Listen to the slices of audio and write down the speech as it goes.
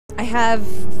I have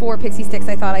 4 pixie sticks.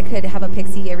 I thought I could have a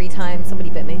pixie every time somebody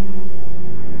bit me.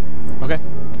 Okay.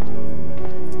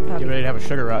 Get ready to have a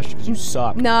sugar rush because you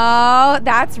suck. No,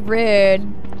 that's rude.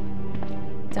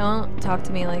 Don't talk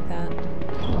to me like that.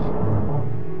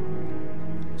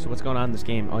 So what's going on in this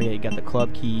game? Oh yeah, you got the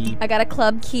club key. I got a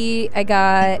club key. I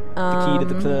got The key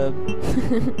to the club.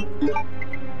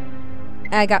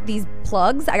 I got these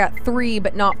plugs. I got 3,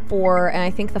 but not 4, and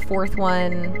I think the 4th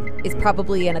one is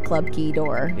probably in a club key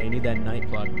door. Yeah, you need that night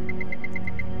plug.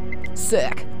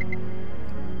 Sick.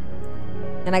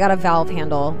 And I got a valve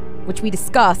handle, which we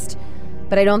discussed,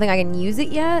 but I don't think I can use it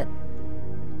yet.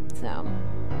 So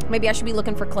maybe I should be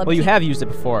looking for club key. Well, you have used it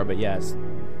before, but yes.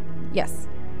 Yes.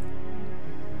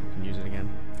 You can use it again.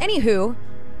 Anywho,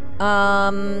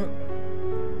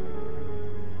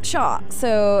 Shaw,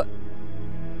 so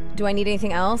do I need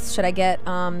anything else? Should I get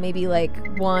maybe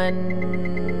like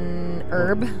 1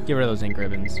 herb? Get rid of those ink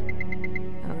ribbons.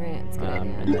 Alright, that's a good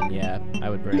idea. And then yeah, I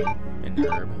would bring an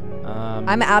herb.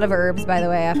 I'm out of herbs, by the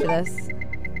way, after this.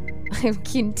 I've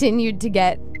continued to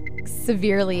get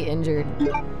severely injured.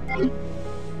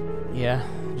 Yeah,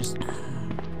 just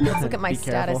let's look at my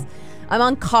status. Careful. I'm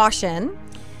on caution,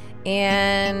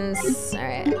 and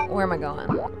alright, where am I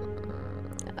going?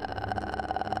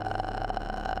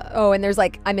 Oh, and there's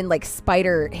like, I'm in like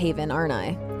Spider Haven, aren't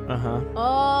I? Uh-huh.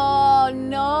 Oh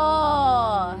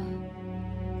no!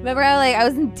 Remember how like I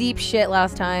was in deep shit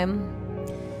last time?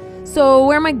 So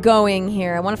where am I going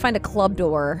here? I want to find a club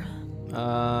door.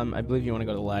 I believe you want to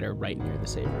go to the ladder right near the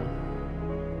safe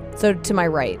room. So to my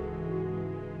right.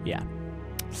 Yeah.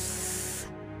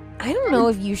 I don't know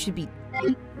if you should be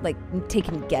like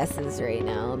taking guesses right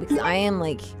now because I am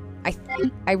like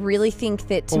I really think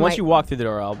that to once you walk through the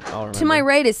door, I'll remember. To my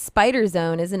right is Spider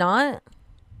Zone, is it not?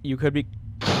 You could be.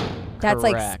 That's correct.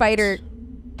 like Spider.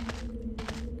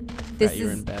 This you're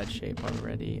is in bad shape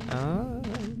already.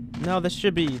 No, this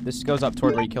should be. This goes up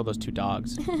toward where you kill those 2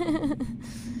 dogs.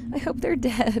 I hope they're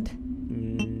dead.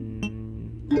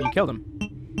 You killed them.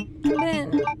 Come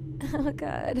in. Oh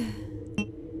god.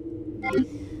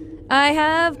 I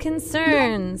have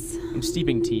concerns. I'm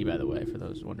steeping tea, by the way, for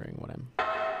those wondering what I'm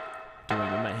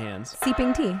doing with my hands.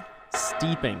 Steeping tea.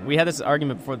 Steeping. We had this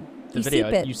argument before the video.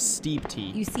 Steep it. You steep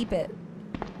tea. You steep it.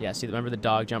 Yeah, see, remember the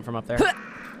dog jump from up there?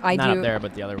 I Not do. up there,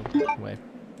 but the other way.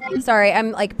 Sorry,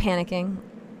 I'm like panicking.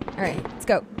 All right, let's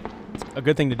go. It's a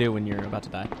good thing to do when you're about to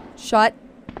die. Shut.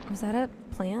 Was that a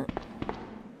plant?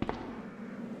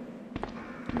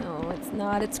 No, it's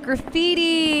not. It's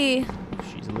graffiti.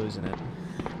 She's losing it.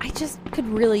 I just could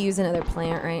really use another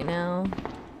plant right now.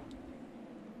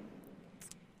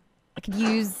 I could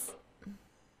use...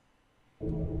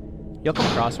 You'll come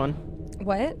across one.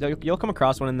 What? You'll come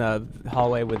across one in the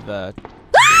hallway with the...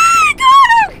 Ah,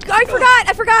 God! I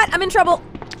forgot! I'm in trouble.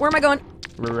 Where am I going?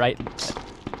 Right.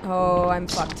 Oh, I'm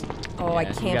fucked. Oh, Yeah,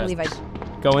 I can't believe I...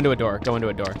 Go into a door. Go into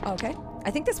a door. Okay.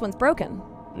 I think this one's broken.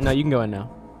 No, you can go in now.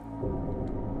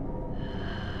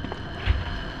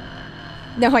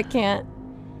 No, I can't.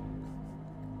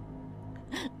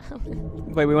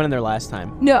 Wait, we went in there last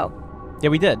time. No. Yeah,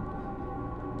 we did.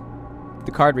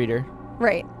 The card reader.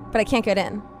 Right. But I can't get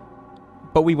in.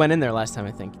 But we went in there last time,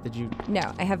 I think. Did you? No,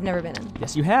 I have never been in.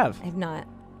 Yes, you have. I have not.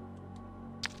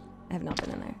 I have not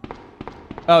been in there.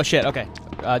 Oh, shit. Okay.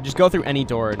 Just go through any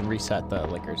door and reset the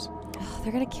liquors. Oh,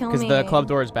 they're gonna kill me. Because the club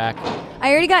door is back.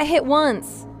 I already got hit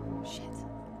once. Shit.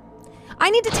 I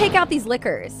need to take out these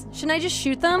liquors. Shouldn't I just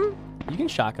shoot them? You can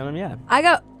shotgun them, yeah. I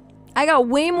got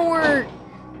way more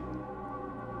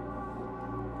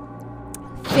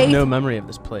faith. No memory of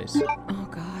this place. Oh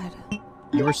god.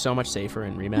 You were so much safer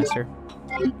in remaster.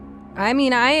 I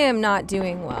mean, I am not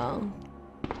doing well.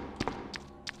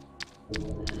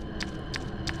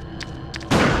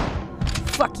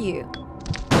 Fuck you.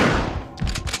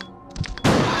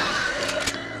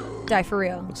 Die for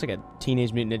real. Looks like a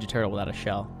Teenage Mutant Ninja Turtle without a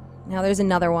shell. Now there's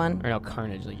another one. Or no,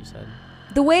 Carnage, like you said.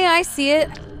 The way I see it,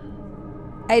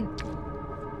 I'd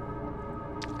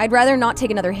rather not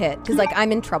take another hit, because, like,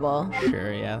 I'm in trouble.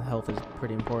 Sure, yeah. Health is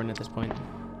pretty important at this point.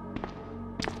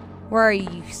 Where are you,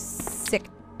 you sick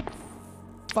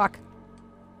fuck?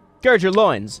 Gird your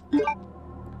loins.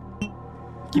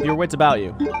 Keep your wits about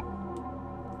you.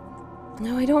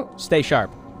 No, I don't. Stay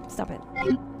sharp. Stop it.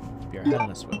 Keep your head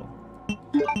on a swivel.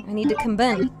 I need to come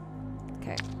in.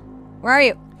 Okay. Where are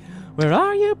you? Where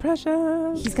are you,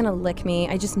 precious? He's gonna lick me.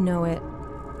 I just know it.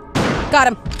 Got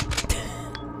him.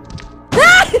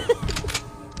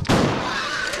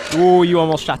 Ooh, you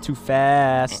almost shot too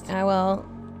fast. I will.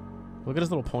 Look at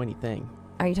his little pointy thing.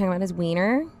 Are you talking about his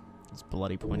wiener? His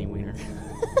bloody pointy wiener.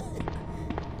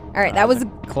 All right, that was the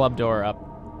club door up.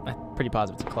 I'm pretty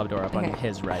positive it's a club door up on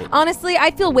his right. Honestly,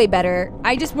 I feel way better.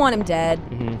 I just want him dead.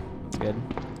 That's good.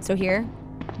 So here?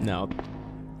 No.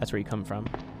 That's where you come from.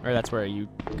 Or that's where you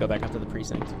go back up to the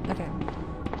precinct. Okay.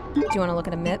 Do you want to look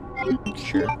at a MIP?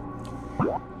 Sure.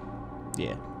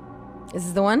 Yeah. Is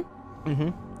this the one?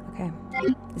 Okay.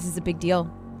 This is a big deal.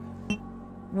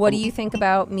 What do you think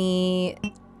about me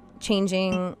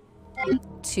changing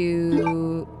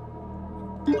to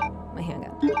my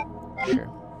handgun? Sure.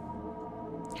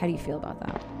 How do you feel about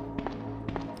that?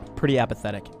 Pretty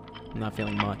apathetic. I'm not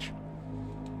feeling much.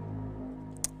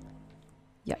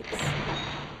 Yikes.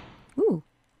 Ooh.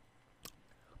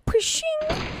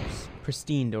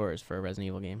 Pristine doors for a Resident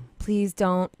Evil game. Please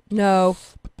don't. No.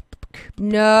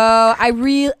 No.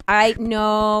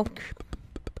 No.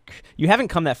 You haven't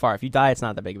come that far. If you die, it's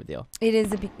not that big of a deal.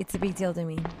 It's a big deal to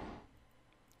me. Yeah.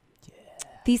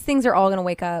 These things are all going to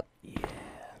wake up. Yeah.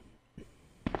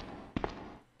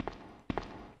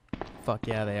 Fuck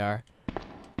yeah, they are.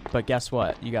 But guess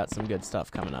what? You got some good stuff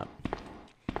coming up.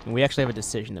 And we actually have a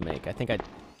decision to make.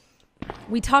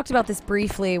 We talked about this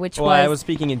briefly, which was... Well, I was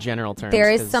speaking in general terms.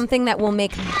 There is something that will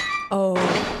make... Oh,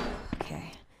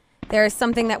 okay. There is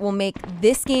something that will make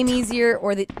this game easier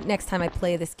or the next time I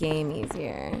play this game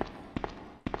easier.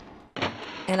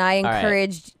 And I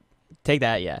encouraged... Right. Take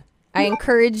that, yeah. I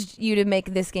encouraged you to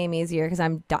make this game easier because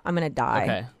I'm going to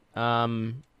die.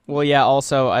 Okay. Well, yeah,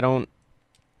 also, I don't...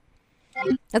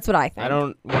 That's what I think. I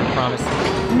don't want to promise...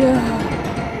 No.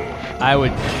 I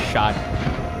would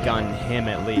shotgun him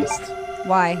at least.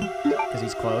 Why? Because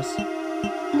he's close.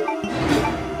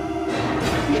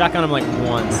 Shotgun him like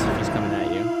once if he's coming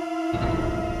at you.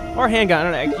 Or handgun.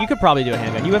 I don't know. You could probably do a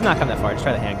handgun. You have not come that far. Just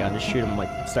try the handgun. Just shoot him,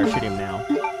 like, start shooting him now.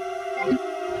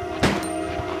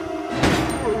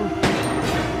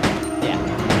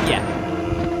 Yeah.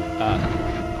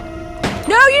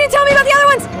 No, you didn't tell me about the other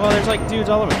ones! Well, there's like dudes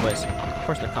all over the place. Of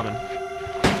course they're coming.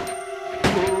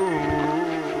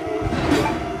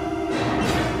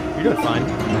 You're doing fine.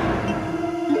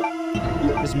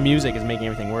 This music is making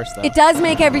everything worse, though. It does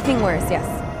make everything worse, yes.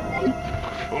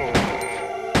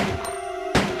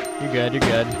 You're good, you're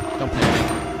good. Don't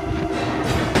panic.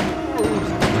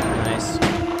 Nice.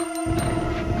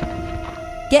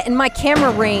 Get in my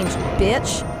camera range,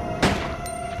 bitch.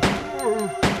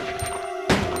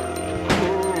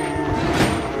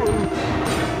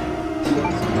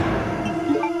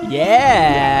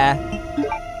 Yeah!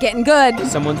 Getting good.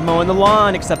 Someone's mowing the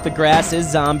lawn, except the grass is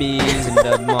zombies and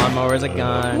the lawnmower is a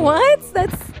gun. What?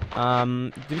 That's...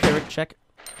 Do me a favor, check.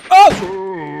 Oh!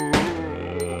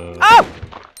 Oh!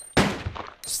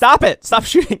 Stop it! Stop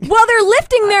shooting! Well, they're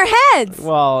lifting their heads!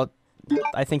 Well,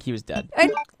 I think he was dead.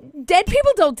 Dead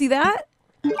people don't do that.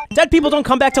 Dead people don't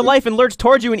come back to life and lurch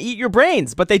towards you and eat your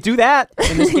brains, but they do that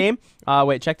in this game.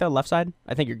 Wait, check the left side.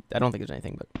 I don't think there's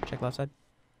anything, but check the left side.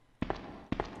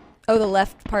 Oh, the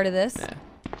left part of this? Yeah.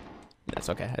 That's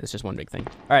okay. It's just one big thing.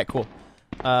 All right, cool.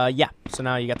 Yeah. So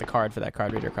now you got the card for that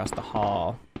card reader across the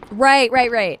hall. Right.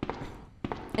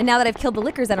 And now that I've killed the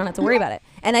lickers, I don't have to worry about it.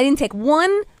 And I didn't take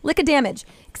one lick of damage,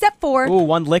 except for... Ooh,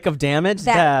 one lick of damage?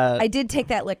 I did take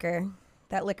that liquor.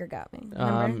 That liquor got me.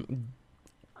 Remember?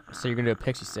 So you're going to do a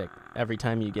pixie stick every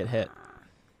time you get hit.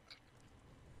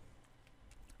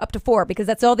 Up to 4, because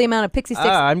that's all the amount of pixie sticks.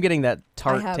 I'm getting that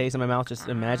tart taste in my mouth just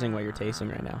imagining what you're tasting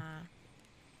right now.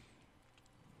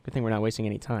 Good thing we're not wasting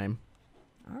any time.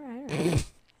 All right.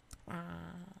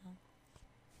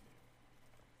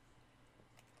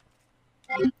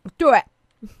 Do it.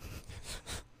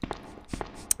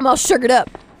 I'm all sugared up.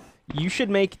 You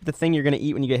should make the thing you're going to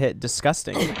eat when you get hit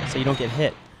disgusting so you don't get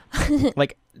hit.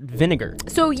 Like vinegar.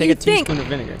 So Take you a teaspoon of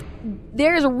vinegar.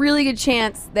 There's a really good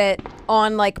chance that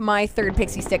on like my third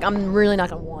pixie stick, I'm really not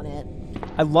going to want it.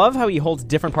 I love how he holds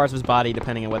different parts of his body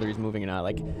depending on whether he's moving or not.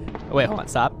 Like, wait, hold on,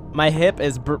 stop. My hip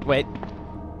is, wait.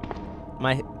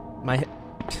 My hip.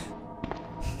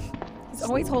 He's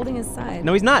always holding his side.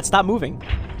 No, he's not. Stop moving.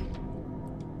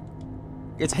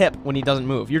 It's hip when he doesn't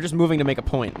move. You're just moving to make a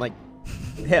point. Like,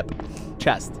 hip,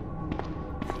 chest.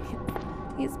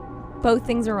 Both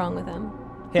things are wrong with him.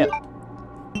 Hip.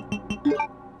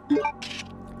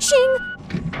 Ching!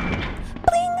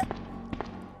 Bling!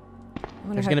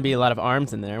 There's going to be a lot of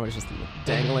arms in there. What is just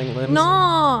dangling limbs?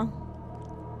 No!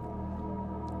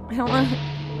 I don't want to...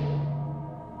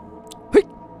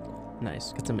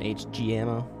 Nice. Got some HG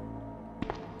ammo.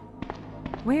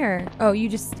 Where? Oh, you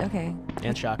just... Okay.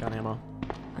 And shotgun ammo.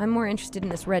 I'm more interested in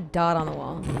this red dot on the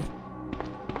wall.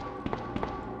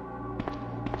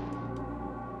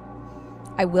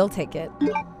 I will take it.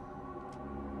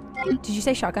 Did you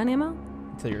say shotgun ammo?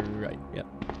 So you're right, yep.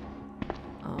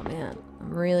 Oh, man.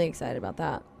 I'm really excited about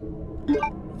that.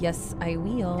 Yes, I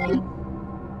will.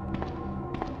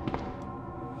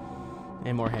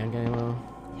 And more handgun ammo.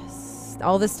 Yes.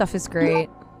 All this stuff is great.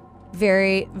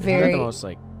 Very, Isn't that very... the most,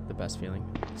 like, the best feeling?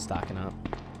 Stocking up.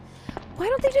 Why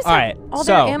don't they just All have right, all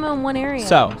their ammo in one area?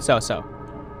 So.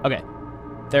 Okay.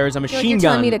 There is a machine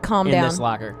gun me to calm in down. this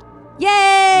locker.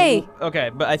 Yay!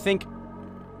 Okay, but I think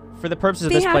for the purposes of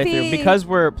Be this happy. playthrough, because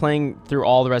we're playing through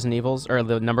all the Resident Evils, or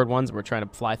the numbered ones, we're trying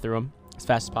to fly through them as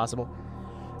fast as possible.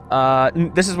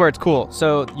 This is where it's cool.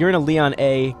 So you're in a Leon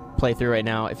A playthrough right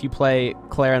now. If you play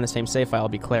Claire on the same save file, it'll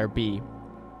be Claire B.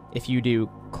 If you do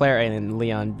Claire A and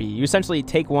Leon B, you essentially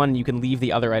take one, you can leave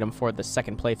the other item for the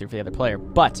second playthrough for the other player.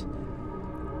 But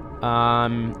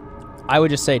I would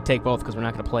just say take both because we're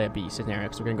not going to play a B scenario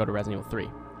because we're going to go to Resident Evil 3.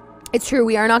 It's true.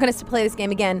 We are not going to play this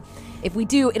game again. If we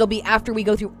do, it'll be after we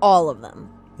go through all of them.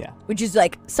 Yeah. Which is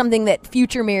like something that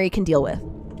future Mary can deal with.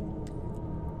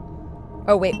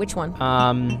 Oh, wait. Which one?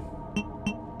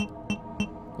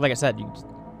 Like I said,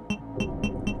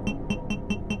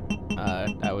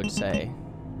 I would say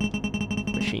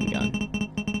machine gun.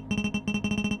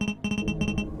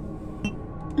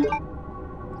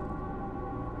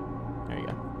 There you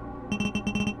go.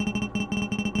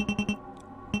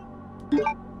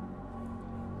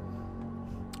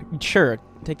 Sure,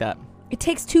 take that. It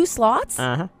takes 2 slots?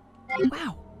 Uh-huh.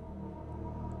 Wow.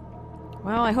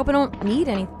 Well, I hope I don't need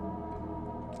any.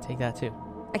 Take that too.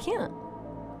 I can't.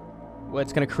 Well,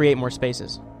 it's going to create more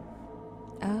spaces.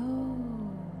 Oh.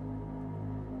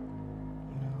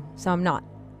 So I'm not.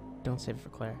 Don't save it for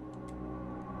Claire.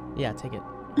 Yeah, take it.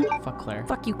 Fuck Claire.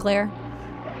 Fuck you, Claire.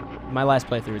 My last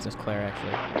playthrough is as Claire,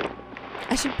 actually.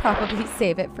 I should probably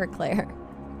save it for Claire.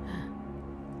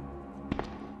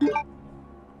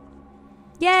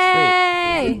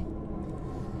 Yay!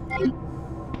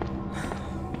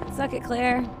 Suck it,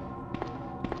 Claire.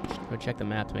 Go check the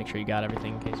map to make sure you got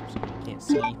everything in case there's something you can't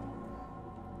see.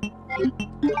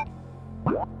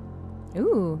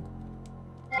 Ooh.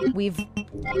 We've...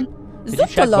 Did you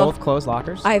check both closed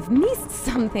lockers? I've missed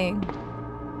something.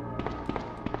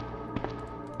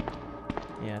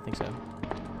 Yeah, I think so.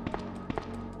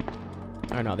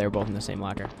 Oh no, they were both in the same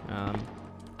locker.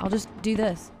 I'll just do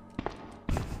this.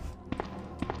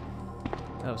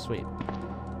 Oh, sweet.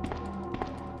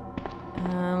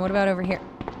 What about over here?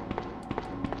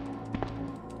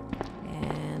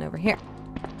 And over here.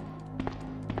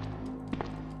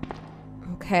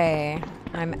 Okay,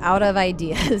 I'm out of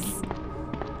ideas.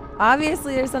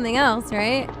 Obviously there's something else,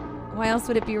 right? Why else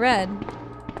would it be red?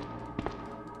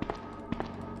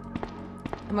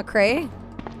 A McCrae?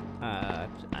 I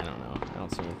don't know. I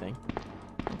don't see anything.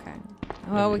 Okay.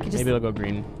 Well, we could just... Maybe it'll go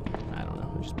green. I don't know.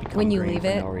 It'll just become when you green leave for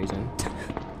it? no reason.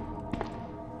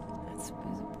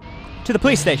 To the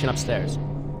police station upstairs.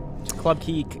 There's a club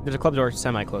key. There's a club door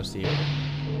semi-close to you.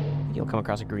 You'll come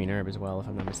across a green herb as well, if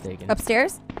I'm not mistaken.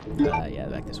 Upstairs? Yeah,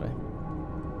 back this way.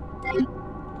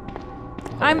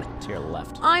 To your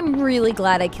left. I'm really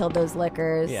glad I killed those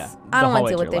lickers. Yeah. I don't want to hallway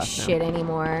deal with your this left shit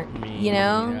anymore. Me You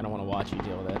know? neither. I don't want to watch you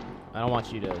deal with it. I don't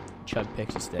want you to chug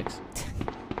pixie sticks.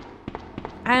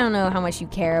 I don't know how much you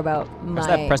care about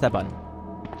Press that button.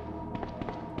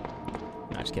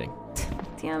 No, just kidding.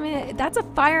 Damn it. That's a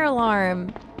fire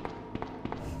alarm.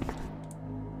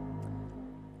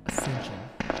 Ascension.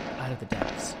 Out of the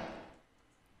depths.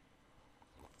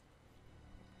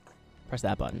 Press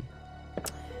that button. No,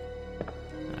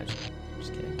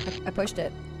 just kidding. I pushed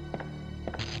it.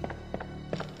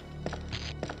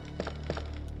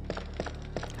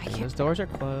 Those doors are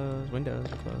closed. Windows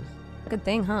are closed. Good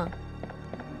thing, huh?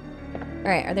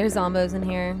 Alright, are there zombos in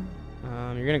here?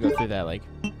 You're gonna go through that, like,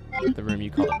 the room you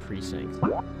call the precinct.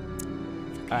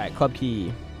 Alright, club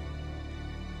key.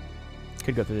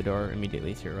 Could go through the door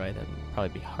immediately to your right. That'd probably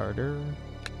be harder.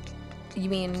 You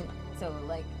mean, so,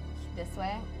 like, this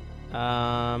way?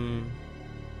 Yeah.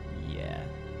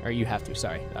 Or you have to,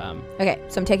 sorry. Okay,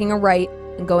 so I'm taking a right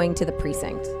and going to the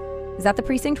precinct. Is that the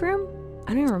precinct room?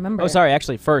 I don't even remember. Oh, sorry.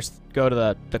 Actually, first, go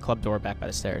to the club door back by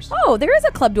the stairs. Oh, there is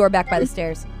a club door back by the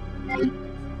stairs.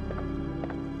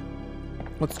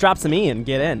 Let's drop some E and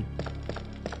get in.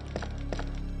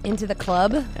 Into the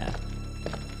club? Yeah.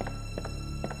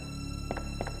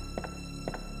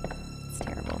 It's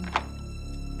terrible.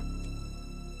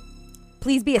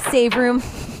 Please be a save room.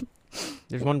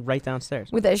 There's one right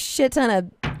downstairs. With a shit ton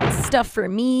of stuff for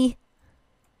me.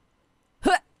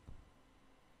 Huh.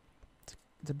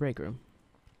 It's a break room.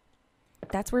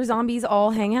 That's where zombies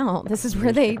all hang out. This is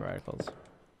where they articles.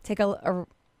 take a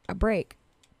break.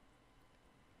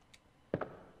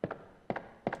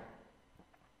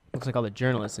 Looks like all the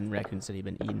journalists in Raccoon City have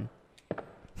been eaten.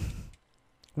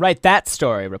 Write that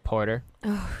story, reporter.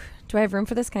 Oh, do I have room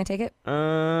for this? Can I take it?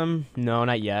 No,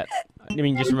 not yet. I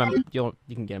mean, just remember, you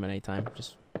can get him at any time.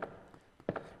 Just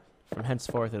from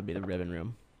henceforth, it'll be the ribbon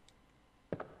room.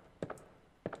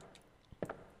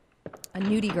 A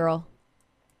nudie girl.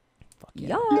 Fuck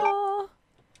yeah. Yeah.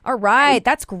 All right,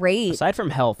 that's great. Aside from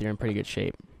health, you're in pretty good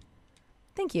shape.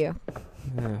 Thank you.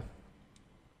 Yeah.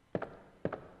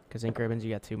 Because ink ribbons,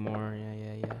 you got 2 more.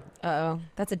 Yeah. Uh-oh,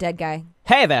 that's a dead guy.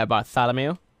 Hey there,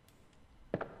 Bartholomew.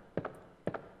 Oh,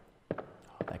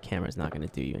 that camera's not going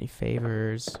to do you any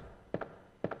favors.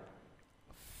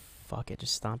 Fuck it,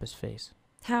 just stomp his face.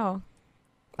 How?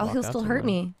 Oh, Walk he'll up still to hurt him.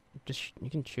 me. Just you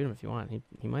can shoot him if you want.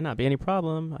 He might not be any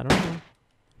problem. I don't know.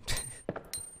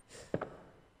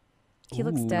 He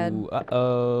looks dead.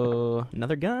 Uh-oh.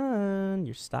 Another gun.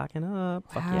 You're stocking up.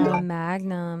 Fuck Wow, yeah.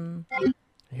 Magnum. I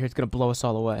hear it's going to blow us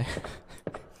all away.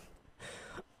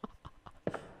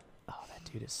 Oh, that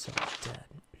dude is so dead.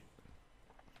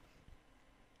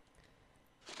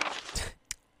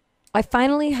 I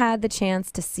finally had the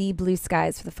chance to see blue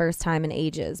skies for the first time in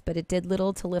ages, but it did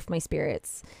little to lift my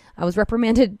spirits. I was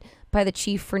reprimanded by the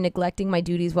chief for neglecting my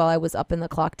duties while I was up in the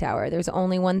clock tower. There's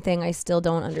only one thing I still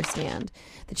don't understand.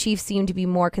 The chief seemed to be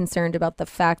more concerned about the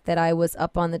fact that I was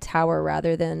up on the tower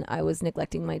rather than I was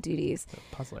neglecting my duties.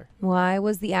 Puzzler. Why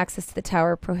was the access to the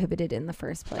tower prohibited in the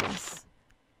first place?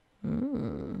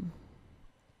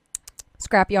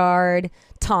 Scrapyard,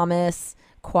 Thomas,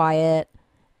 quiet,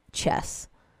 chess.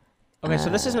 Okay,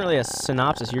 so this isn't really a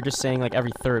synopsis. You're just saying like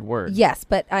every third word. Yes,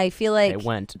 but I feel like It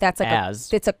went that's like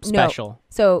as it's a special. No.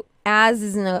 So as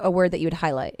isn't a word that you would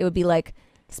highlight. It would be like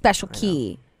special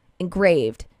key,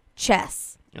 engraved,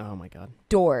 chess, Oh my god.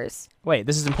 doors, Wait,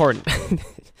 this is important.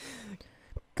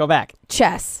 Go back.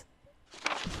 chess.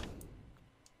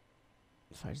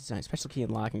 Fire design, special key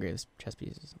and lock engraved chess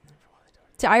pieces.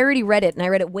 So I already read it, and I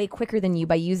read it way quicker than you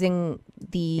by using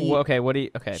the Well, okay, what do you?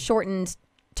 Okay. shortened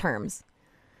terms.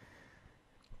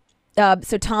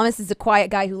 So Thomas is a quiet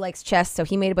guy who likes chess, so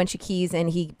he made a bunch of keys and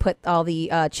he put all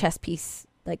the chess piece,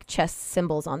 like chess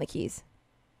symbols on the keys.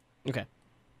 Okay.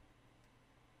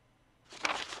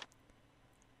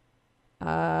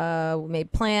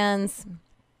 Made plans.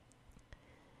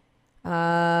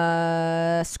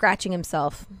 Scratching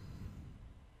himself.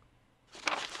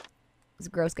 He's a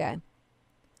gross guy.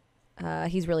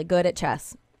 He's really good at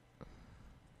chess.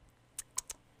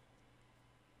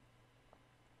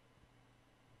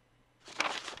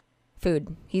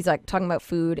 Food. He's like talking about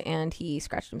food and he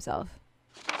scratched himself.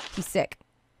 He's sick.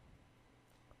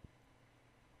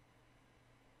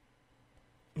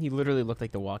 He literally looked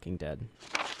like The Walking Dead.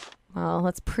 Well,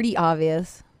 that's pretty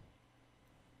obvious.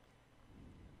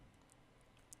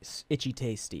 It's itchy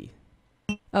tasty.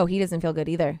 Oh, he doesn't feel good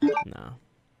either. No.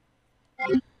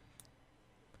 Check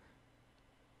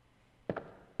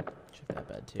that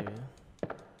bed too.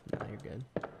 No, you're good.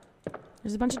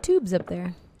 There's a bunch of tubes up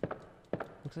there.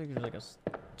 Looks like there's like a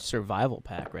survival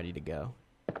pack ready to go.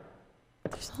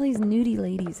 There's all these nudie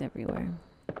ladies everywhere.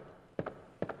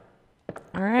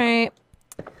 All right.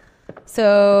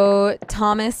 So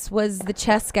Thomas was the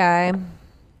chess guy.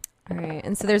 All right.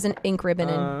 And so there's an ink ribbon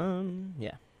in.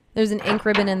 Yeah. There's an ink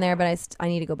ribbon in there, but I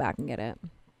need to go back and get it.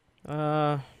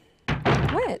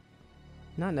 What?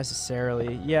 Not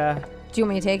necessarily. Yeah. Do you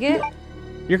want me to take it?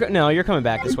 You're coming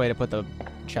back this way to put the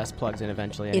chest plugs in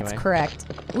eventually anyway. It's correct.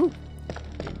 Ooh.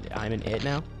 I'm in it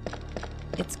now?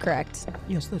 It's correct.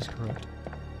 Yes, that is correct.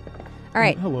 All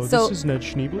right. Hello, so this is Ned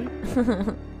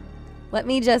Schneebly. let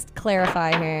me just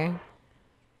clarify here.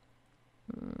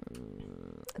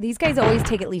 These guys always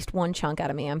take at least one chunk out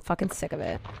of me. I'm fucking sick of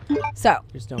it. So.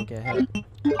 Just don't get hit.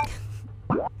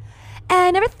 I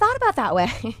never thought about that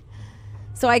way.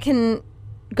 So I can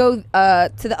go to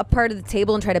the up part of the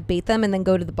table and try to bait them and then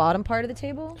go to the bottom part of the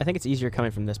table? I think it's easier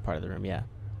coming from this part of the room, yeah.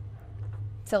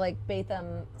 So like bait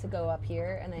them to go up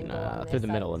here and then go on through this the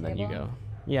side middle of and the then you table? go.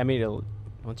 Yeah, I mean,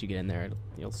 once you get in there,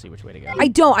 you'll see which way to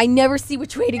go. I never see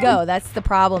which way to go. That's the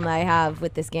problem I have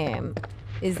with this game.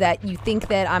 Is that you think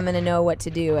that I'm going to know what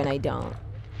to do and I don't.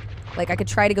 Like I could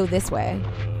try to go this way.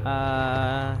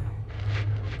 Yeah,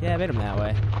 I made them that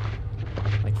way.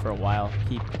 Like for a while.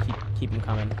 Keep them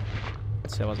coming.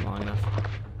 So it wasn't long enough.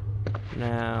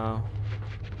 Now,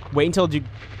 wait until you.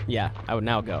 Yeah, I would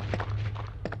now go.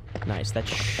 Nice. That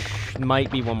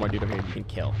might be one more dude over here you can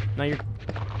kill. No, you're.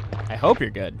 I hope you're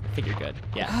good. I think you're good.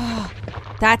 Yeah.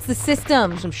 That's the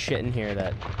system. There's some shit in here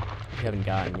that you haven't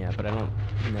gotten yet, but I don't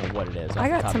know what it is. I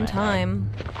got some time.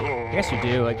 I guess you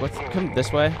do. Like, let's come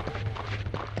this way.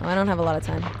 Oh, I don't have a lot of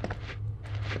time.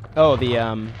 Oh, the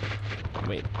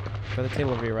wait. Go to the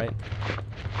table over here, right?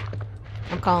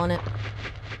 I'm calling it.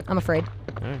 I'm afraid.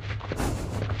 All right.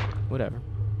 whatever.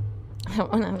 I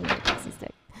don't want to have a pixie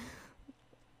stick.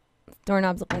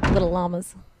 Doorknobs look like little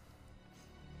llamas.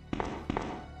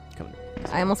 Come on.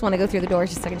 I almost want to go through the doors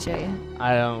just so I can show you.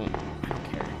 I don't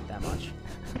care that much.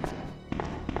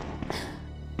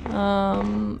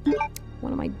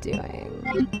 What am I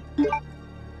doing?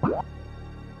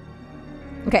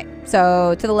 Okay,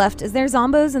 so to the left, is there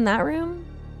zombos in that room?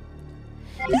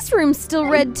 This room's still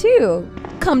red too,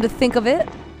 come to think of it.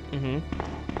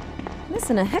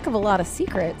 Missing a heck of a lot of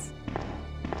secrets.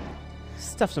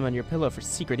 Stuff some on your pillow for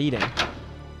secret eating.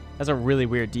 That's a really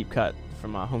weird deep cut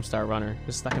from Homestar Runner.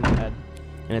 It's stuck in my head.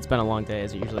 And it's been a long day,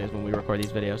 as it usually is when we record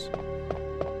these videos.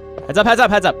 Heads up, heads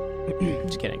up, heads up!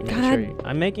 Just kidding.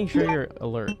 I'm making sure you're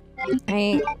alert.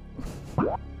 I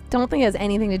don't think it has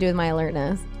anything to do with my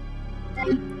alertness.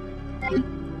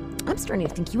 I'm starting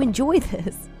to think you enjoy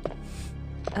this.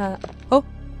 Oh.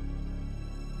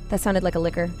 That sounded like a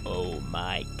liquor. Oh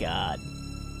my god.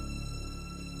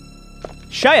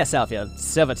 Show yourself, you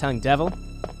silver-tongued devil.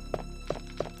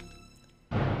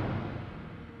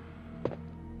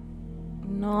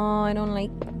 No, I don't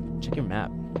like... Check your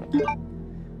map.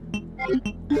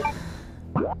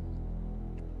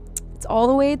 It's all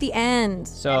the way at the end.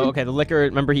 So, okay, the liquor,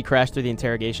 remember he crashed through the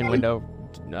interrogation window?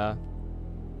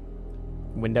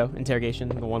 Interrogation,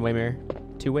 the one-way mirror?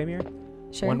 Two-way mirror?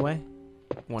 Sure. One way?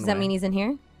 Does that mean he's in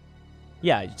here?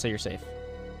 Yeah, so you're safe.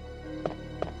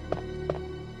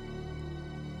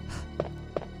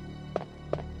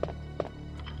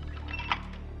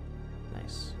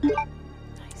 Nice.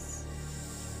 Nice.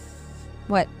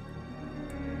 What?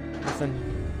 Nothing.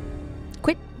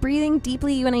 Quit breathing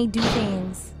deeply when I do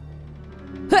things.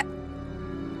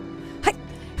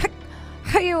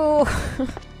 Hi-yo.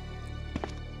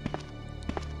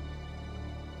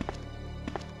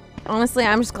 Honestly,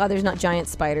 I'm just glad there's not giant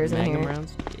spiders in here.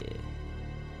 Rounds?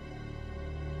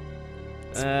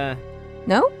 Yeah.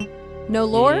 No? No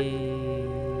lore?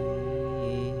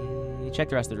 Check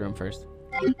the rest of the room first.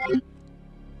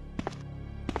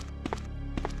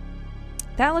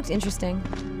 That looked interesting.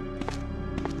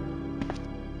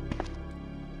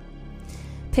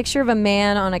 Picture of a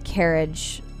man on a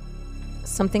carriage.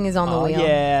 Something is on the wheel.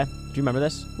 Yeah. Do you remember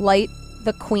this? Light,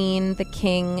 the queen, the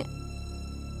king,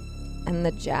 and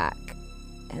the jack.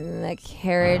 And the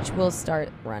carriage will start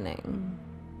running.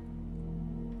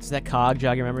 Does that cog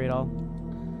jog your memory at all?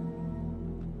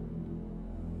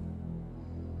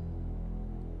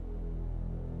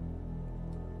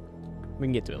 We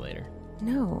can get to it later.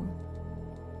 No.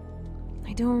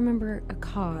 I don't remember a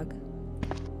cog.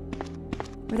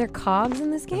 Were there cogs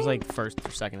in this game? It was like first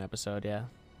or second episode, yeah.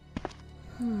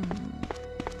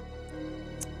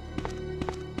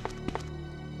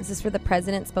 Is this where the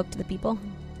president spoke to the people?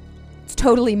 It's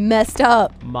totally messed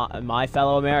up. My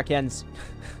fellow Americans.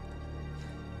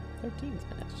 13 is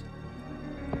finished.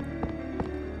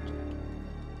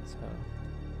 So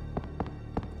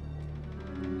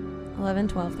 11,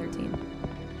 12, 13.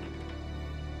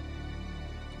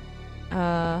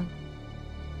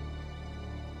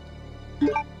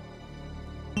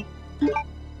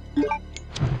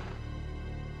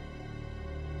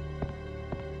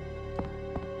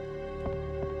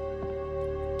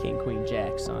 King, Queen,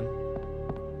 Jack, son.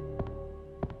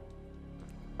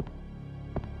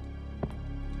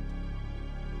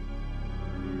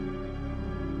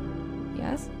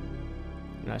 Yes?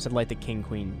 No, I said like the King,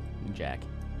 Queen, and Jack.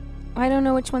 I don't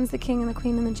know which one's the king and the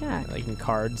queen and the jack. Like in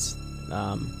cards.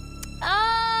 Oh!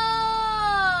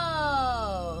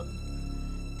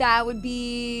 That would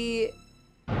be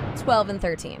 12 and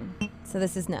 13. So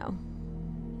this is no.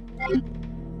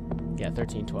 Yeah,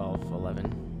 13, 12,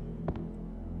 11.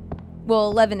 Well,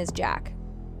 11 is jack.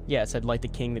 Yeah, it said like the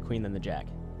King, the Queen, then the Jack.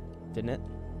 Didn't it?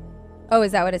 Oh,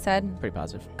 is that what it said? Pretty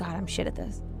positive. God, I'm shit at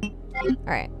this. All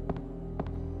right.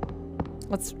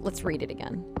 Let's read it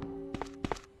again.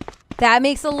 That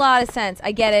makes a lot of sense.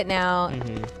 I get it now.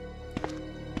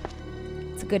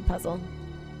 It's a good puzzle.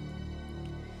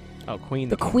 Oh, Queen.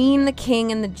 The Queen, the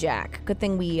King, and the Jack. Good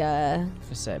thing we, If I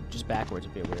said just backwards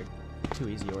would be a weird, too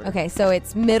easy order. Okay, so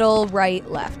it's middle, right,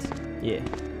 left. Yeah.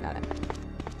 Got it.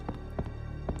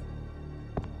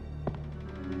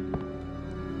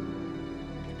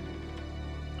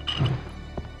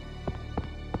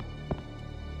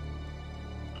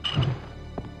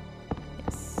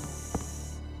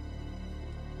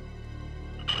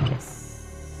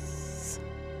 Yes.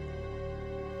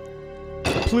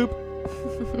 Ploop.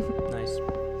 Nice.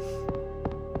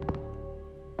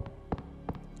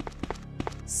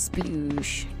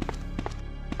 Sploosh.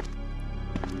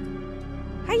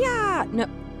 Hiya! No.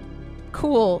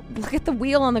 Cool. Look at the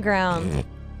wheel on the ground.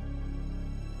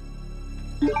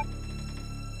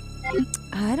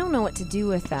 I don't know what to do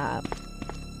with that.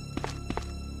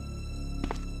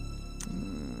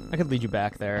 I could lead you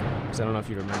back there because I don't know if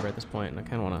you remember at this point, and I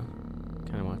kind of want to.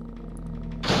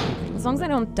 As long as I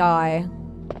don't die.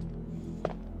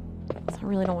 I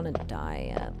really don't want to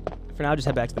die yet. For now, just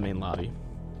head back to the main lobby.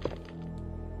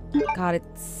 God, it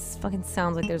fucking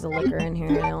sounds like there's a liquor in here.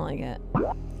 I don't like it.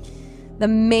 The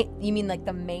main... You mean like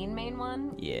the main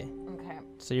one? Yeah. Okay.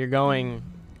 So you're going...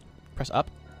 Press up.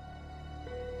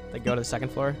 Like go to the second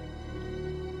floor.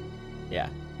 Yeah,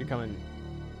 you're coming...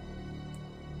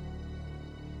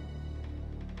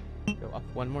 Go up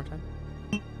one more time.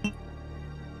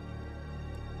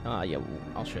 Yeah,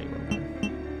 I'll show you where we're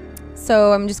going.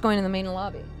 So I'm just going to the main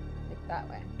lobby. Like that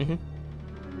way.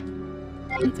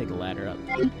 Take a ladder up.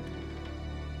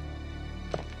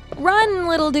 Run,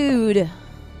 little dude!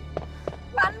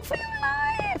 Run for your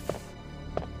life!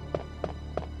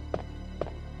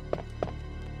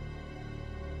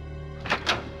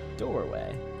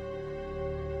 Doorway.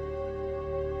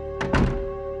 There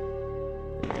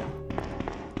you go.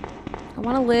 I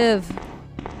want to live.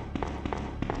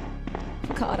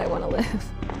 God, I want to live.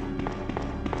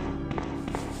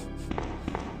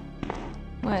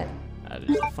 What? That's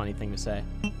just a funny thing to say.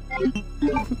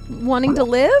 Wanting to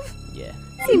live? Yeah.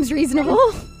 Seems reasonable.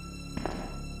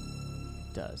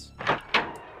 It does.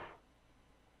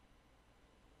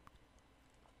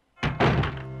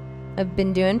 I've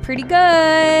been doing pretty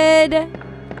good.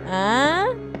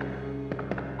 Huh?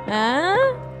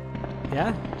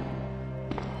 Yeah.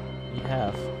 You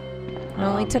have. I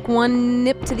only took one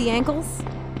nip to the ankles.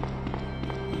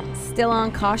 Still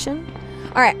on caution.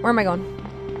 All right, where am I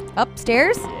going?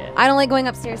 Upstairs? Yeah. I don't like going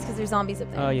upstairs because there's zombies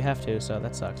up there. Oh, you have to, so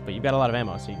that sucks. But you've got a lot of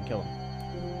ammo, so you can kill them.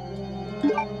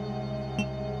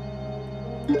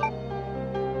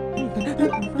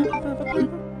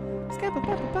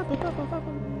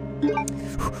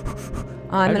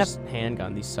 I'm gonna just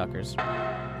handgun these suckers.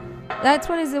 That's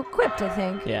what is equipped, I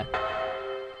think. Yeah.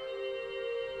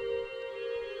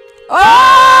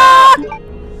 Ah!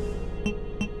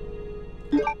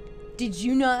 Did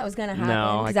you know that was gonna happen?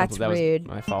 No, because that's rude.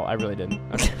 Was my fault. I really didn't.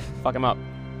 Okay. Fuck him up.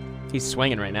 He's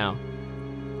swinging right now.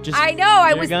 Just, I know.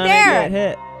 I was gonna there. Get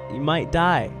hit. You might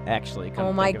die. Actually.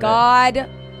 Oh my god.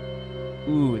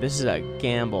 Ooh, this is a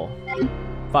gamble.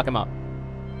 Fuck him up.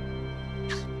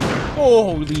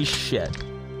 Holy shit.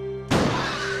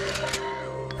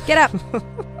 Get up.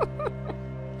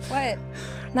 What?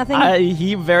 Nothing.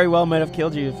 He very well might have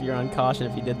killed you if you're on caution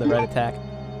if you did the right attack.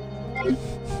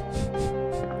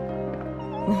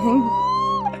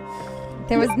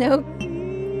 There was no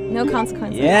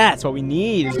consequences. Yeah, that's what we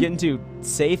need. Is getting too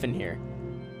safe in here.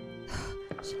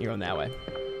 You're going that way.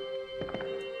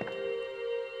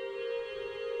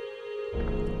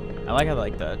 I like how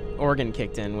the organ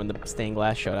kicked in when the stained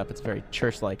glass showed up. It's very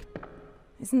church-like.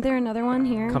 Isn't there another one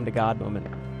here? Come to God moment.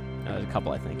 There's a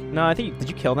couple, I think. No, I think did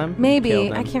you kill them?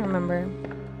 Maybe. I can't remember.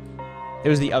 It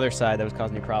was the other side that was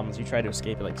causing you problems. You tried to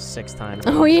escape it like 6 times.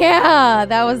 Oh yeah,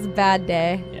 that was a bad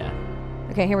day. Yeah.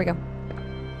 Okay, here we go.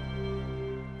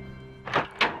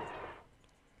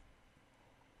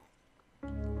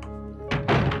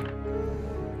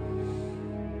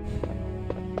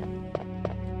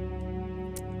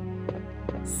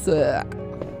 Suck.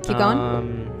 Keep going.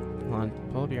 Come on,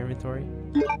 pull up your inventory.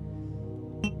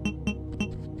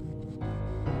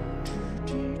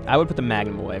 I would put the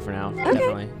Magnum away for now. Okay.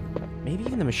 Definitely. Maybe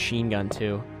even the machine gun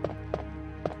too.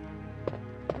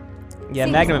 Yeah,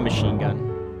 Seems Magnum and machine gun.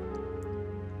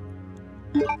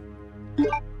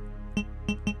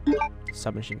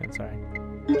 Submachine gun, sorry.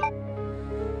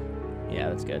 Yeah,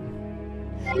 that's good.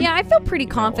 Yeah, I feel pretty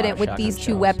got a lot confident of with shotgun these two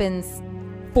shells. weapons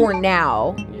for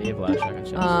now. Yeah, you have a lot of shotgun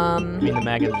shells. I mean, the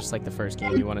Magnum, just like the first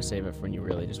game, you want to save it for when you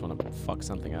really just want to fuck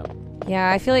something up.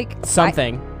 Yeah, I feel like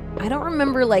Something. I don't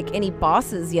remember like any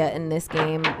bosses yet in this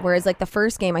game. Whereas like the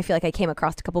first game, I feel like I came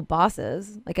across a couple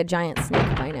bosses, like a giant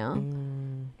snake by now,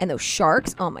 and those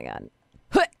sharks. Oh my god!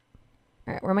 All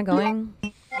right, where am I going?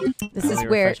 This is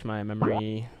where. Refresh my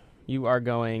memory. You are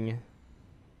going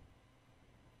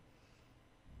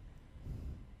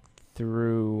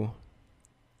through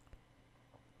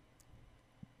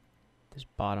this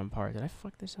bottom part. Did I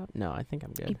fuck this up? No, I think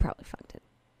I'm good. You probably fucked it,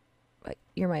 but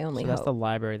you're my only So that's hope. the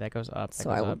library that goes up. So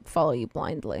I will follow you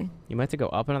blindly. You might have to go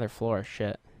up another floor.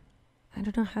 Shit. I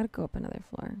don't know how to go up another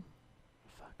floor.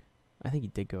 Fuck. I think you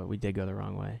did go. We did go the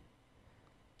wrong way.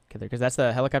 Okay, because that's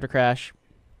the helicopter crash.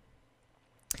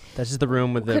 That's just the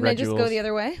room with the Couldn't red I just jewels. go the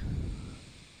other way?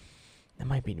 That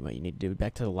might be what you need to do.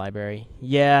 Back to the library.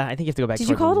 Yeah, I think you have to go back. Did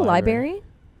you call it a library?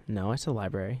 No, I said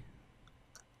library.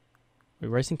 We're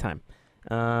wasting time.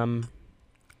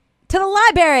 To the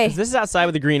library. This is outside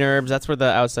with the green herbs. That's where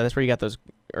the outside. That's where you got those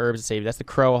herbs to save. That's the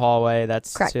crow hallway.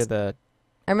 That's Correct. to the.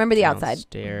 I remember the outside.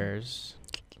 Stairs.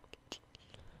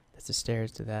 That's the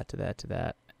stairs to that, to that, to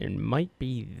that. It might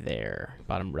be there,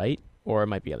 bottom right, or it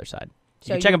might be other side.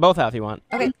 You can check them both out if you want.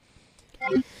 Okay.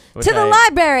 To the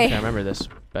library. I remember this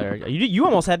better. You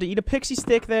almost had to eat a pixie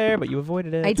stick there, but you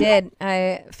avoided it. I did.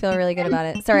 I feel really good about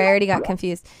it. Sorry, I already got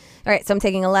confused. All right, so I'm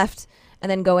taking a left and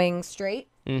then going straight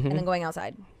and then going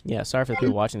outside. Yeah, sorry for the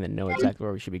people watching that know exactly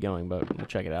where we should be going, but we'll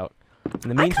check it out. In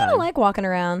the I meantime, kind of like walking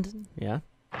around. Yeah,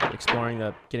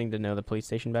 exploring getting to know the police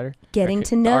station better. Getting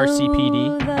to know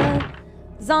RCPD. the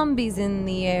zombies in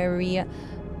the area.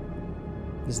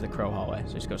 This is the crow hallway,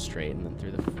 so just go straight and then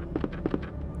through the.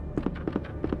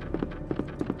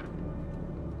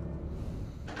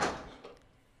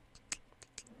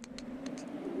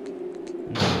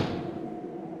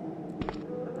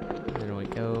 There we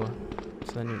go.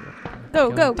 So then you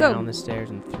go down the stairs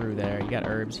and through there. You got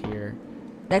herbs here.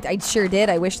 That I sure did.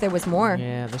 I wish there was more.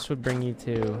 Yeah, this would bring you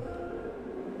to.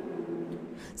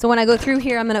 So when I go through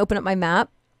here, I'm going to open up my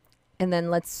map, and then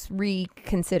let's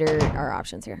reconsider our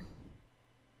options here.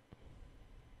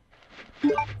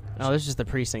 Oh, this is just the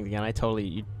precinct again. You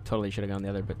totally should have gone the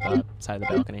other side of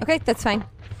the balcony. Okay, that's fine.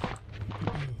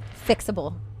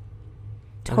 Fixable.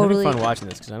 Totally. I'm having fun watching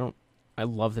this because I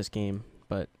love this game,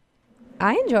 but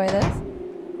I enjoy this.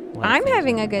 I'm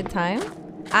having a good time.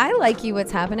 I like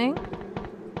what's happening.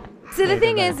 So the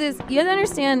thing is you have to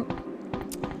understand,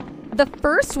 the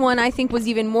first one I think was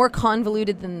even more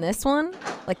convoluted than this one.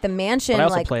 Like the mansion, but I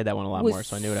also played that one a lot more,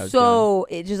 so I knew what I was doing. So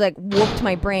it just like whooped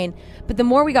my brain. But the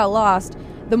more we got lost,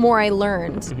 the more I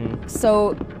learned.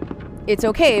 So it's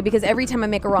okay because every time I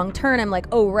make a wrong turn, I'm like,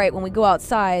 oh right, when we go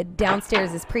outside,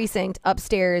 downstairs is precinct,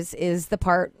 upstairs is the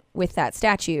part with that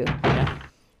statue. Yeah.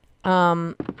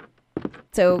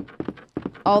 So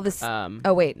all this.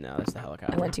 Oh wait, no, that's the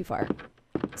helicopter. I went too far.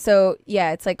 So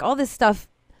yeah, it's like all this stuff.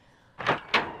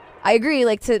 I agree.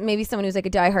 Like to maybe someone who's like a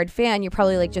diehard fan, you're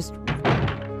probably like just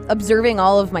observing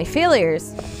all of my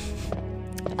failures,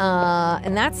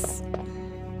 and that's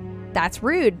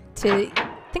rude to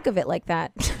think of it like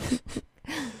that.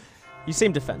 You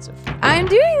seem defensive. I'm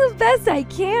doing the best I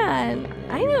can.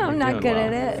 I know I'm not good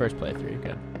at it. First playthrough, you're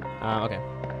good. Okay.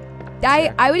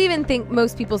 I would even think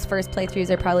most people's first playthroughs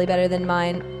are probably better than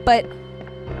mine, but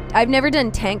I've never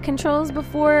done tank controls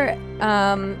before,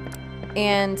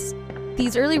 and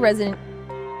these early Resident...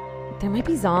 There might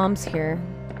be zombs here.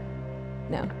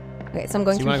 No. Okay, so I'm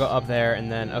going through... you want to go up there,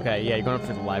 and then... Okay, yeah, you're going up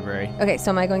through the library. Okay, so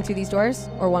am I going through these doors,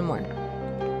 or one more?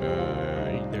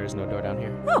 There is no door down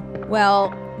here. Oh,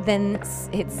 well, then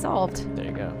it's solved. There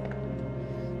you go.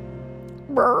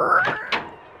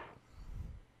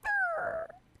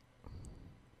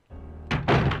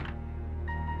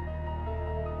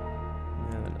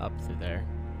 And then up through there.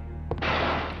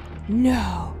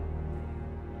 No.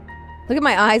 Look at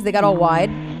my eyes, they got all wide.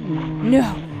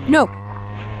 No. No.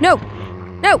 No.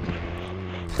 No.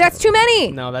 That's too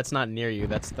many. No, that's not near you.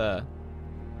 That's the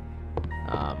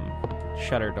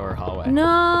shutter door hallway.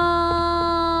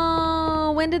 No.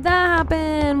 When did that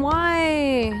happen?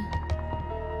 Why?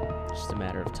 Just a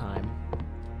matter of time.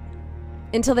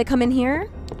 Until they come in here?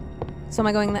 So am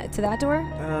I going to that door?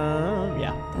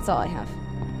 Yeah. That's all I have.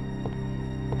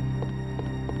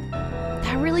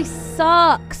 That really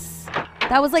sucks.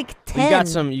 That was like 10.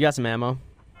 You got some ammo.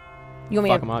 You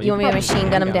want me to machine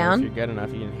gun them down? If you're good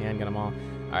enough, you can handgun them all.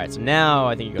 All right, so now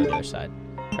I think you go to the other side.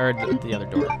 Or the other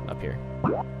door up here.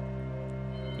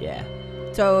 Yeah.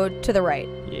 So to the right.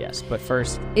 Yes, but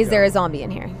first... Is there a zombie in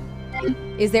here?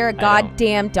 Is there a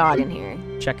goddamn dog in here?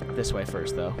 Check it this way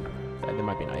first, though. There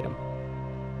might be an item.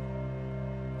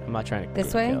 I'm not trying to...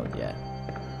 This way? Killed. Yeah.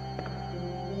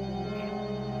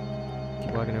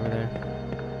 Keep walking over there.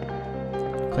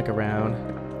 Click around.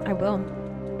 I will.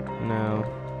 No.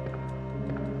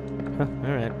 Huh,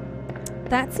 all right.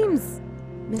 That seems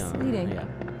misleading. No, yeah.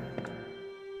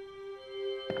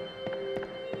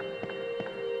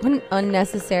 What an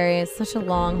unnecessary. It's such a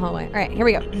long hallway. All right, here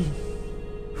we go.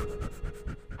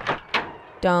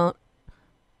 Don't.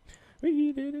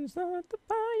 We didn't start the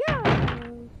fire.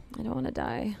 I don't want to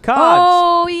die. Cogs.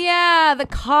 Oh, yeah, the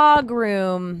cog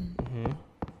room. Mm-hmm.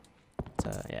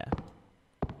 Yeah.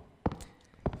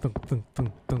 Thunk, thunk,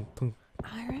 thunk, thunk, thunk.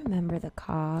 I remember the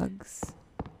cogs.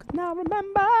 Now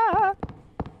remember.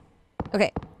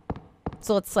 Okay,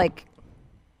 so let's like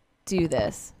do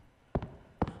this.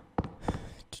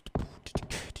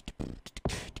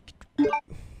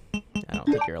 I don't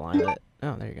think you're aligned with it.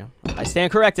 Oh, there you go. I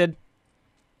stand corrected.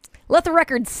 Let the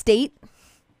record state.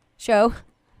 Show.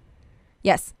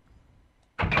 Yes.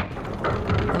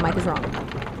 The mic is wrong.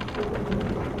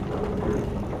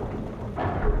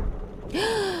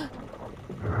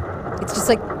 It's just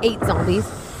like 8 zombies.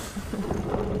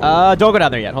 Don't go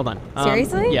down there yet. Hold on.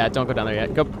 Seriously? Yeah, don't go down there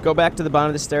yet. Go back to the bottom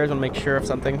of the stairs. I want to make sure of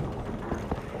something.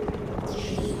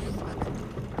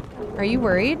 Are you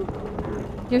worried?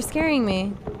 You're scaring me.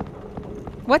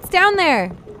 What's down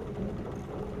there?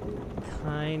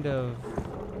 Kind of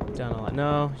done a lot.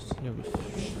 No.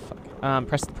 Fuck.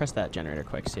 Press that generator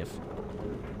quick. See if.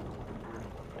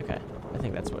 Okay. I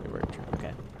think that's what we're.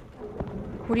 Okay.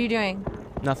 What are you doing?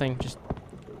 Nothing. Just.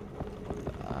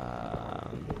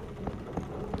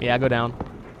 Yeah, go down.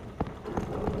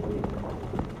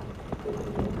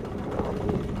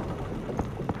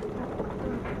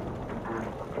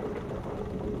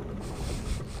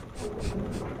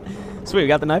 Sweet, we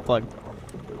got the knife plug.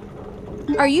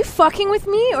 Are you fucking with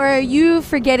me, or are you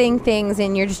forgetting things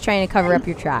and you're just trying to cover up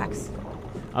your tracks?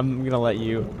 I'm gonna let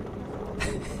you.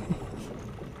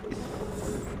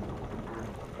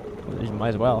 You might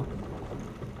as well.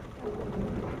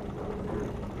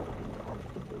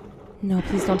 No,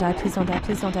 please don't die. Please don't die.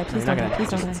 Please don't die. Please don't die.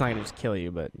 Please don't die. It's not gonna just kill you,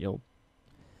 but you'll.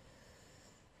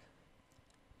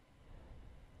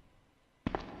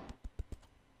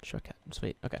 Shortcut.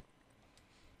 Sweet. Okay.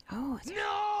 Oh. It's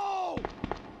No!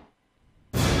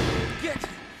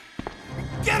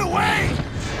 Get away!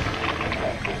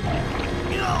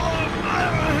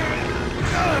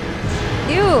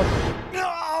 Ew.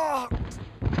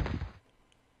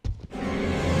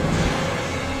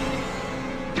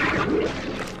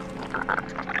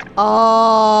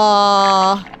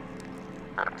 Oh.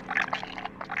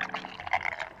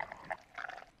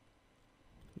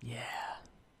 Yeah.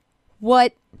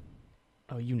 What?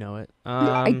 Oh, you know it.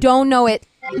 I don't know it.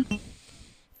 I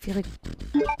feel like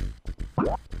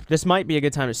This might be a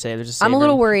good time to save. There's a save I'm a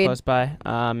little room worried. close by.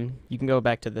 You can go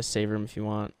back to this save room if you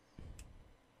want.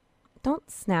 don't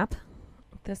snap.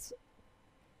 This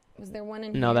was there one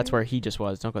in here? No, that's where he just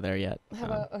was. Don't go there yet. How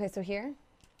about okay? So here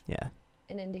Yeah.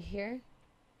 and into here.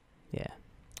 Yeah.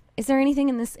 Is there anything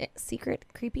in this secret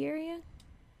creepy area?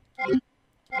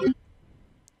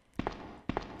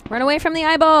 Run away from the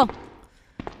eyeball.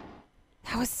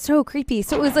 That was so creepy.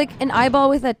 So it was like an eyeball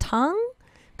with a tongue?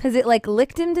 Because it like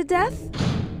licked him to death?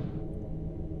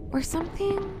 Or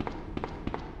something?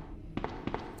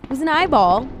 It was an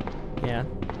eyeball. Yeah.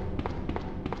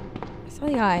 I saw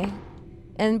the eye.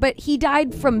 But he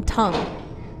died from tongue.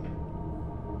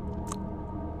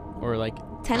 Or like,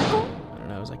 Tentacle? I don't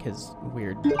know, it was like his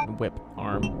weird whip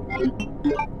arm.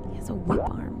 He has a whip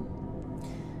arm.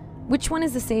 Which one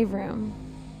is the save room?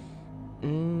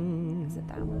 Is it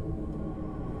that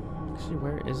one? Actually,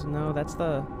 where is... No, that's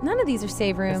the... None of these are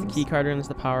save That's rooms. the key card room. That's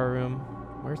the power room.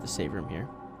 Where's the save room here?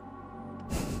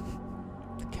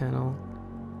 The kennel.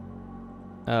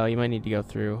 Oh, you might need to go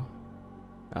through...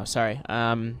 Oh, sorry.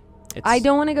 It's... I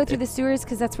don't want to go through the sewers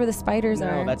because that's where the spiders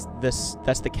are. No,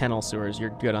 that's the kennel sewers. You're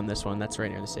good on this one. That's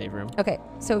right near the save room. Okay,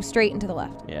 so straight and to the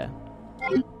left. Yeah.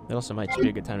 It also might just be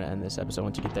a good time to end this episode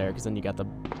once you get there, because then you got the...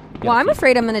 Well, I'm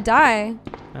afraid I'm gonna die.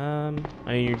 I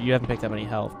mean, you haven't picked up any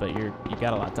health, but you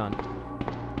got a lot done.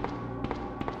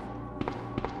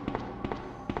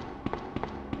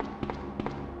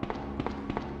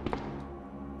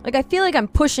 Like, I feel like I'm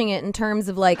pushing it in terms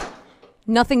of, like,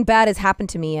 nothing bad has happened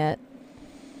to me yet.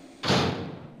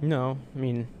 No, I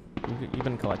mean, you've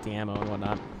been collecting ammo and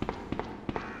whatnot.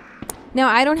 Now,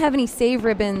 I don't have any save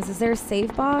ribbons. Is there a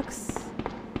save box?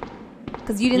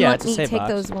 Because you didn't let me take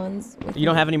those ones. You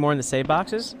don't have any more in the save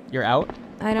boxes? You're out?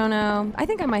 I don't know. I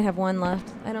think I might have one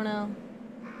left. I don't know.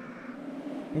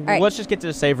 All right. Let's just get to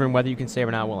the save room. Whether you can save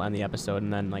or not, we'll end the episode,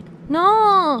 and then, like...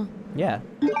 No! Yeah.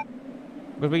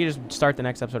 But we can just start the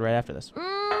next episode right after this.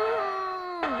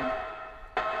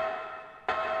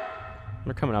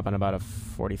 We're coming up on about a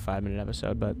 45-minute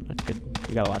episode, but that's good.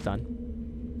 You got a lot done.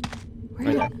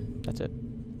 Right there. That's it.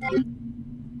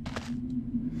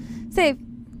 Save.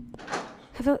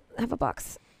 Have a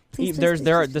box. Please,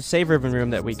 The save ribbon room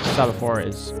that we saw before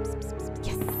is...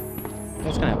 Yes.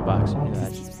 It's gonna have a box. You know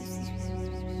that.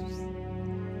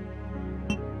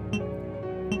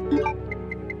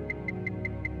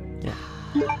 Yeah.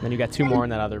 Then you got 2 more in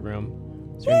that other room.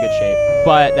 So you're in good shape.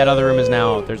 But that other room is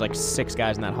now... There's like 6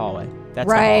 guys in that hallway. That's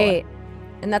the hallway. Right.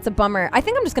 And that's a bummer. I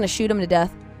think I'm just gonna shoot him to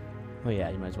death. Well, yeah,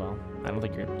 you might as well. I don't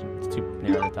think it's too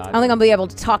narrow to dodge. I don't think I'll be able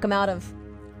to talk him out of.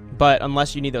 But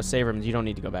unless you need those save rooms, you don't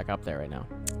need to go back up there right now.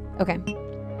 Okay.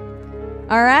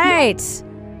 All right.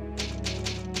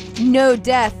 No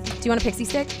death. Do you want a pixie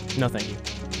stick? No, thank you.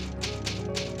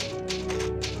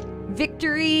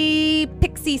 Victory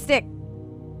pixie stick.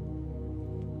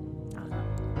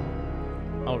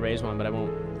 I'll raise one, but I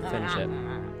won't finish it.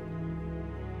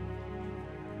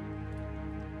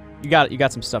 you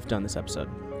got some stuff done this episode.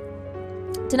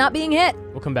 To not being hit.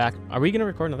 We'll come back. Are we gonna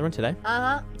record another one today?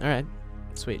 Uh-huh. All right.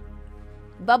 Sweet.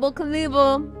 Bubble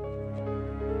Knievel.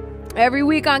 Every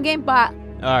week on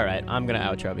GameSpot. All right. I'm gonna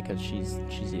outro because she's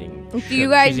eating. See you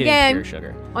guys she's eating again pure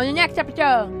sugar. on the next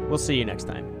episode. We'll see you next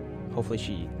time. Hopefully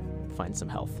she finds some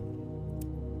health.